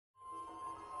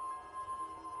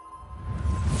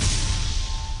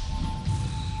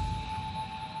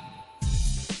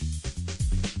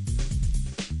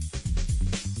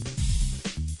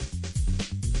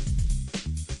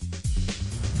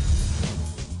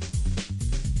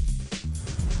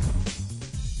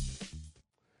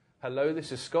Hello,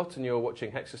 this is Scott, and you're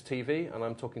watching HEXUS TV, and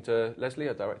I'm talking to Leslie,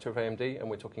 a director of AMD, and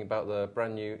we're talking about the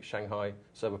brand new Shanghai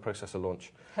server processor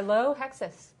launch. Hello,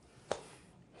 HEXUS.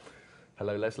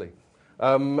 Hello, Leslie.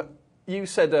 You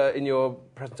said in your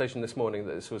presentation this morning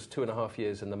that this was 2.5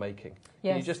 years in the making.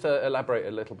 Yes. Can you just elaborate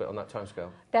a little bit on that timescale?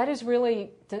 That is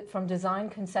really from design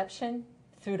conception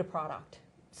through to product.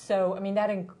 So, I mean, that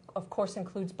of course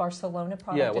includes Barcelona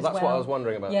product as well. Yeah, well, that's what I was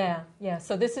wondering about. Yeah.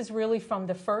 So this is really from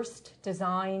the first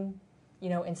design,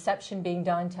 inception being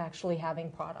done to actually having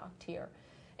product here.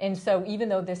 And so even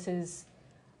though this is,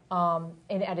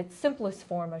 at its simplest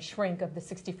form, a shrink of the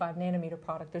 65 nanometer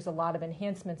product, there's a lot of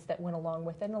enhancements that went along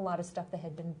with it and a lot of stuff that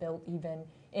had been built even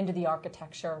into the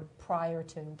architecture prior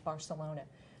to Barcelona.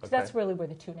 So that's really where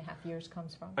the 2.5 years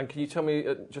comes from. And can you tell me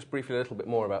just briefly a little bit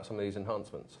more about some of these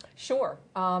enhancements? Sure.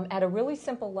 At a really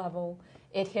simple level,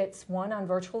 it hits one on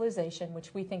virtualization,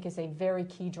 which we think is a very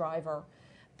key driver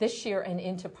this year and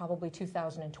into probably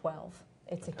 2012.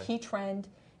 It's a key trend.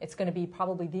 It's going to be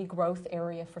probably the growth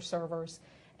area for servers.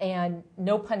 And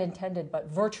no pun intended, but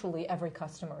virtually every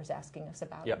customer is asking us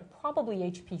about it. Probably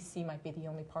HPC might be the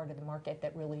only part of the market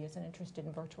that really isn't interested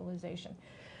in virtualization.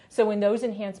 So when those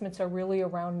enhancements are really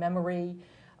around memory,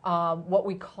 what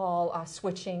we call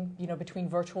switching, between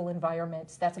virtual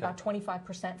environments. That's about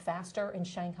 25% faster in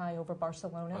Shanghai over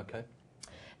Barcelona,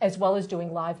 as well as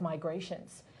doing live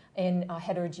migrations in a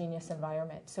heterogeneous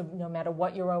environment. So no matter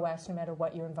what your OS, no matter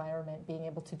what your environment, being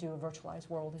able to do a virtualized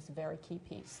world is a very key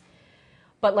piece.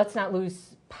 But let's not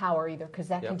lose power either, because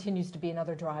that continues to be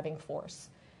another driving force.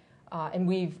 And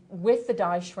with the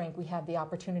die shrink, we have the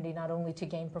opportunity not only to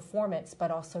gain performance,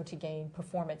 but also to gain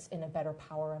performance in a better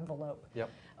power envelope,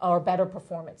 or better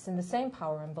performance in the same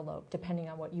power envelope, depending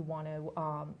on what you want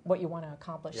to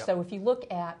accomplish. So if you look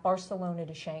at Barcelona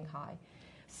to Shanghai,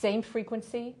 same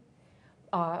frequency,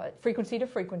 frequency to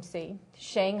frequency.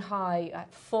 Shanghai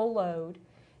at full load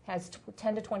has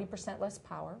 10 to 20% less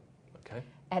power.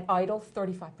 At idle,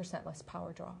 35% less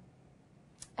power draw.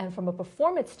 And from a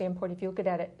performance standpoint, if you look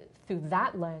at it through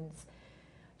that lens,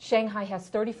 Shanghai has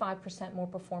 35% more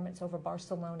performance over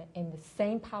Barcelona in the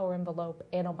same power envelope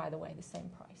and, oh, by the way, the same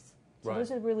price. So those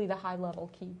are really the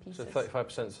high-level key pieces. So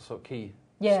 35% is a sort of key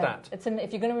stat. If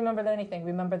you're going to remember anything,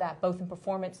 remember that, both in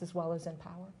performance as well as in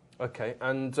power. Okay,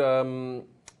 and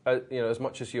as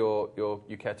much as you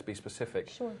care to be specific,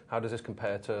 how does this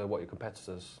compare to what your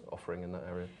competitors are offering in that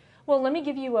area? Well, let me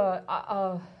give you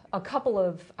a couple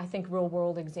of, I think,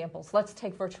 real-world examples. Let's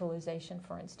take virtualization,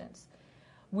 for instance.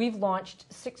 We've launched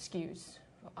 6 SKUs,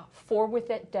 4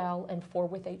 with Dell and 4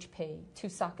 with HP,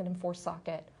 2-socket and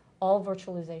 4-socket, all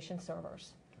virtualization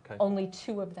servers. Only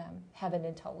 2 of them have an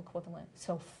Intel equivalent,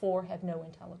 so 4 have no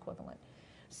Intel equivalent.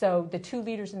 So the 2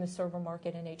 leaders in the server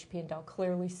market, and HP and Dell,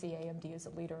 clearly see AMD as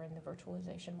a leader in the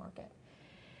virtualization market.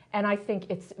 And I think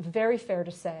it's very fair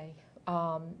to say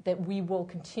that we will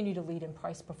continue to lead in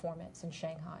price performance in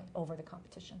Shanghai over the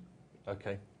competition.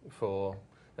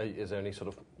 Is there any sort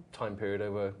of time period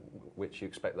over which you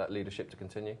expect that leadership to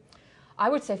continue? I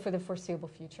would say for the foreseeable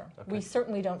future. We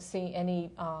certainly don't see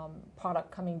any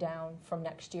product coming down from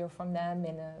next year from them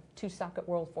in a 2-socket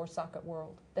world, 4-socket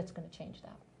world that's going to change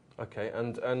that.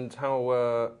 And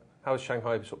how is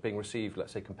Shanghai sort of being received,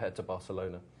 let's say, compared to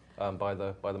Barcelona by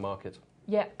the market?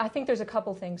 Yeah, I think there's a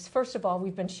couple things. First of all,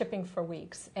 we've been shipping for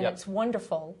weeks, and it's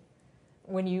wonderful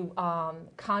when you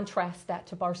contrast that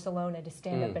to Barcelona to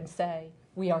stand up and say,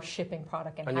 we are shipping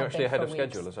product and have you're actually ahead of weeks.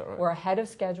 schedule, is that right? We're ahead of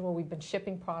schedule. We've been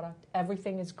shipping product.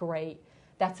 Everything is great.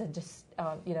 That's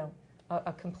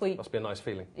a complete. Must be a nice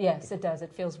feeling. Yes, it does.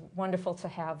 It feels wonderful to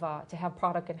have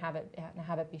product and have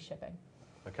it be shipping.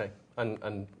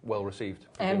 And well received.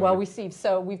 And well received.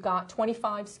 So we've got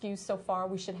 25 SKUs so far.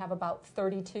 We should have about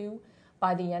 32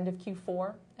 by the end of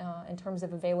Q4 in terms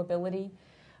of availability.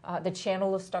 The channel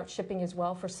will start shipping as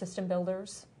well for system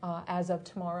builders as of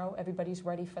tomorrow. Everybody's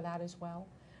ready for that as well.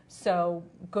 So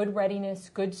good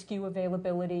readiness, good SKU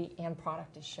availability, and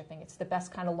product is shipping. It's the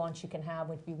best kind of launch you can have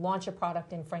when you launch a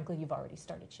product and, frankly, you've already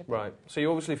started shipping. Right. So you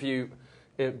obviously view,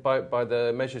 by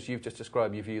the measures you've just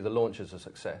described, you view the launch as a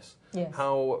success. Yes.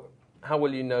 How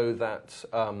will you know that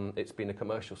it's been a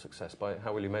commercial success?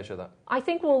 How will you measure that? I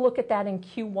think we'll look at that in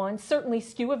Q1. Certainly,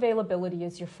 SKU availability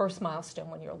is your first milestone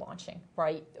when you're launching,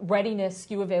 right? Readiness,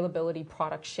 SKU availability,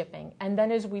 product shipping. And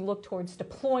then as we look towards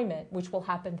deployment, which will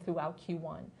happen throughout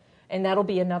Q1, and that'll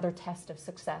be another test of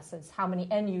success, is how many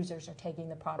end users are taking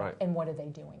the product and what are they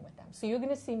doing with them. So you're going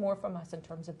to see more from us in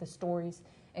terms of the stories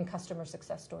and customer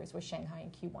success stories with Shanghai in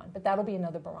Q1. But that'll be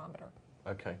another barometer.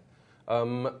 Okay.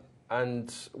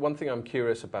 And one thing I'm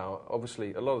curious about,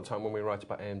 obviously, a lot of the time when we write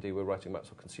about AMD, we're writing about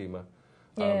sort of consumer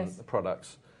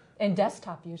products. And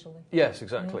desktop usually. Yes,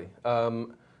 exactly.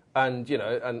 And you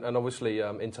know, and obviously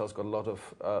Intel's got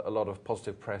a lot of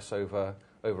positive press over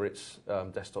its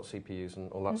desktop CPUs and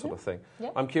all that sort of thing.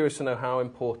 Yep. I'm curious to know how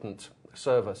important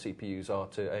server CPUs are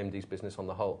to AMD's business on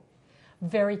the whole.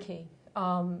 Very key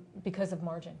because of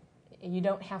margin. You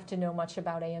don't have to know much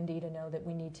about AMD to know that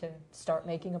we need to start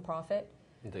making a profit.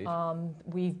 Indeed.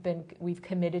 We've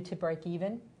committed to break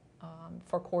even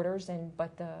for quarters,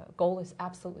 but the goal is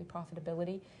absolutely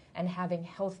profitability, and having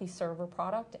healthy server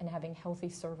product and having healthy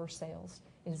server sales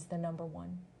is the number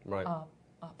one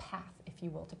path, if you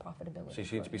will, to profitability. So you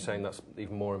seem to be saying that's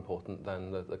even more important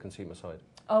than the consumer side.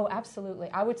 Oh, absolutely.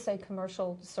 I would say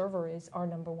commercial server is our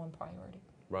number one priority.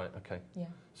 Right, okay. Yeah.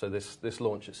 So this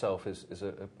launch itself is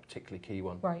a particularly key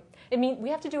one. Right. I mean, we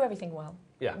have to do everything well.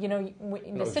 Yeah. You know,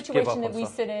 the situation that we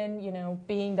sit in, you know,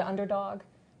 being the underdog,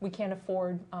 we can't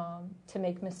afford to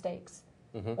make mistakes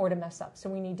or to mess up. So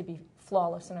we need to be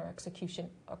flawless in our execution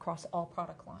across all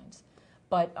product lines.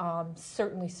 But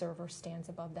certainly server stands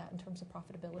above that in terms of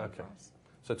profitability for us.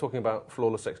 So talking about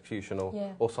flawless execution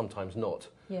or sometimes not,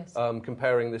 yes.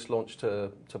 Comparing this launch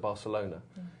to Barcelona,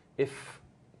 if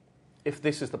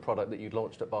this is the product that you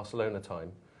launched at Barcelona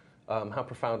time, how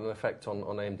profound an effect on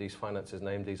AMD's finances and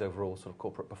AMD's overall sort of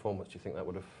corporate performance do you think that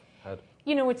would have had?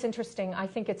 You know, it's interesting. I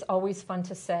think it's always fun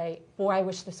to say, boy, I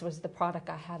wish this was the product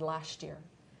I had last year.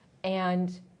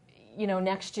 And, you know,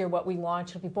 next year what we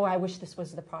launch will be, boy, I wish this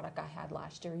was the product I had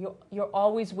last year. You're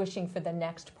always wishing for the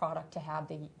next product to have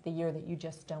the year that you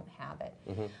just don't have it.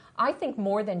 I think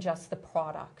more than just the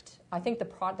product. I think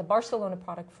the Barcelona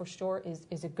product for sure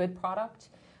is a good product.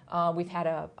 We've had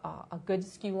a good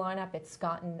SKU lineup. It's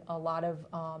gotten a lot of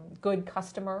good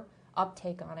customer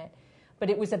uptake on it. But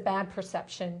it was a bad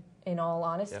perception, in all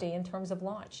honesty, in terms of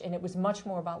launch. And it was much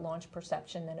more about launch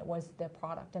perception than it was the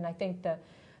product. And I think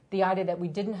the idea that we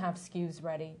didn't have SKUs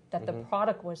ready, that the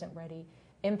product wasn't ready,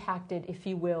 impacted, if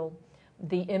you will,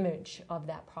 the image of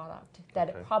that product that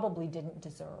it probably didn't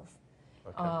deserve.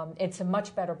 It's a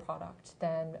much better product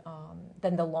than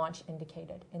the launch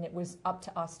indicated, and it was up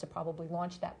to us to probably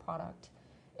launch that product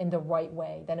in the right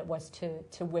way than it was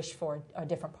to wish for a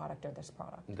different product or this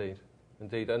product.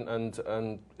 Indeed,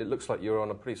 and it looks like you're on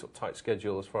a pretty sort of tight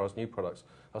schedule as far as new products.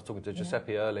 I was talking to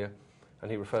Giuseppe earlier, and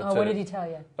he referred to... Oh, what did he tell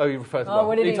you? Oh, he referred to...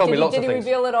 Well, he told me lots of things. Did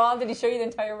he reveal it all? Did he show you the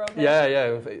entire roadmap?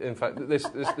 Yeah. In fact,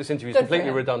 this interview is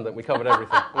completely redundant. We covered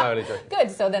everything. No, only joking.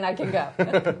 Good, so then I can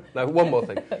go. No, one more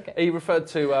thing. He referred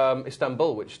to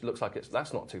Istanbul, which looks like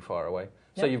that's not too far away.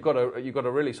 So you've got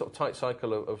a really sort of tight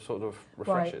cycle of sort of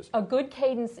refreshes. Right. A good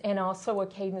cadence and also a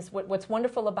cadence. What's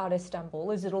wonderful about Istanbul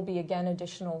is it'll be, again,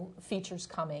 additional features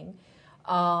coming,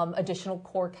 additional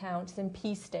core counts and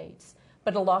P states.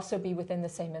 But it'll also be within the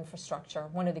same infrastructure.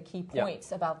 One of the key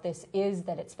points about this is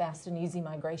that it's fast and easy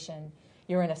migration.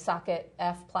 You're in a socket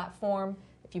F platform.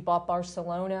 If you bought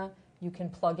Barcelona, you can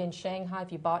plug in Shanghai.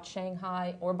 If you bought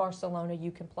Shanghai or Barcelona,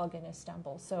 you can plug in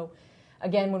Istanbul. So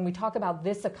again, when we talk about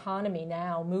this economy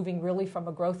now, moving really from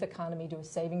a growth economy to a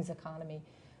savings economy,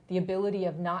 the ability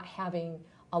of not having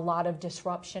a lot of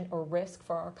disruption or risk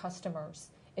for our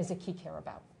customers is a key care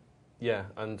about. Yeah,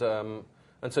 and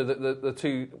so the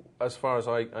two, as far as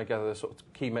I gather, the sort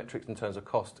of key metrics in terms of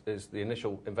cost is the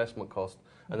initial investment cost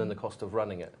and then the cost of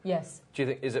running it. Yes. Do you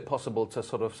think, is it possible to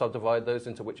sort of subdivide those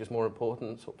into which is more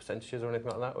important, sort of percentages or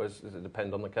anything like that, or does it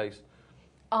depend on the case?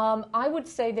 I would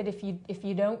say that if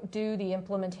you don't do the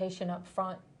implementation up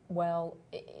front well,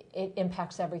 it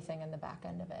impacts everything in the back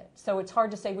end of it. So it's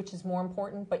hard to say which is more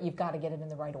important, but you've got to get it in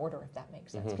the right order, if that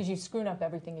makes sense, because you screw up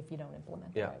everything if you don't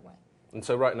implement the right way. And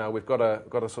so right now we've got a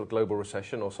sort of global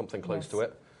recession or something close to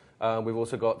it. We've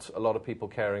also got a lot of people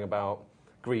caring about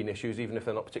green issues, even if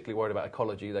they're not particularly worried about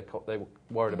ecology, they're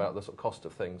worried about the sort of cost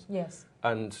of things. Yes.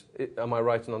 And am I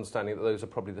right in understanding that those are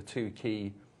probably the two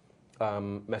key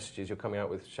messages you're coming out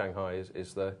with Shanghai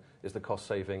is the cost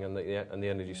saving and the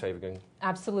energy saving?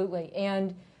 Absolutely,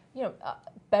 and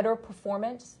better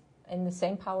performance in the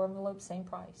same power envelope, same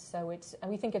price. So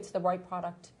we think it's the right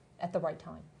product at the right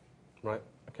time. Right.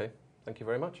 Okay. Thank you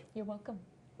very much. You're welcome.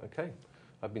 Okay.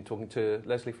 I've been talking to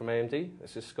Leslie from AMD.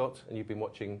 This is Scott, and you've been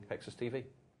watching HEXUS TV.